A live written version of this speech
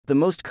The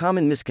most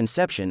common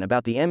misconception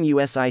about the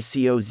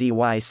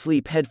MUSICOZY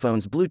sleep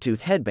headphones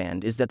Bluetooth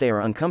headband is that they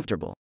are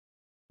uncomfortable.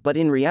 But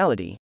in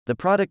reality, the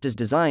product is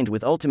designed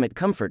with ultimate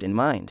comfort in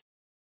mind.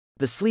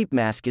 The sleep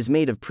mask is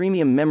made of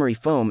premium memory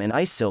foam and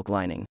ice silk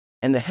lining,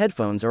 and the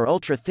headphones are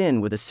ultra thin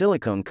with a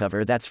silicone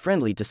cover that's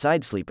friendly to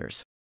side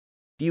sleepers.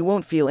 You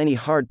won't feel any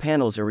hard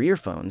panels or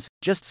earphones,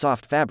 just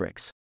soft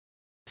fabrics.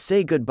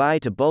 Say goodbye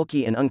to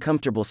bulky and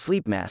uncomfortable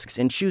sleep masks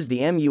and choose the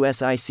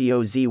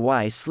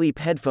MUSICOZY Sleep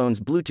Headphones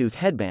Bluetooth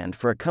Headband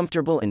for a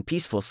comfortable and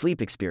peaceful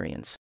sleep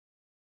experience.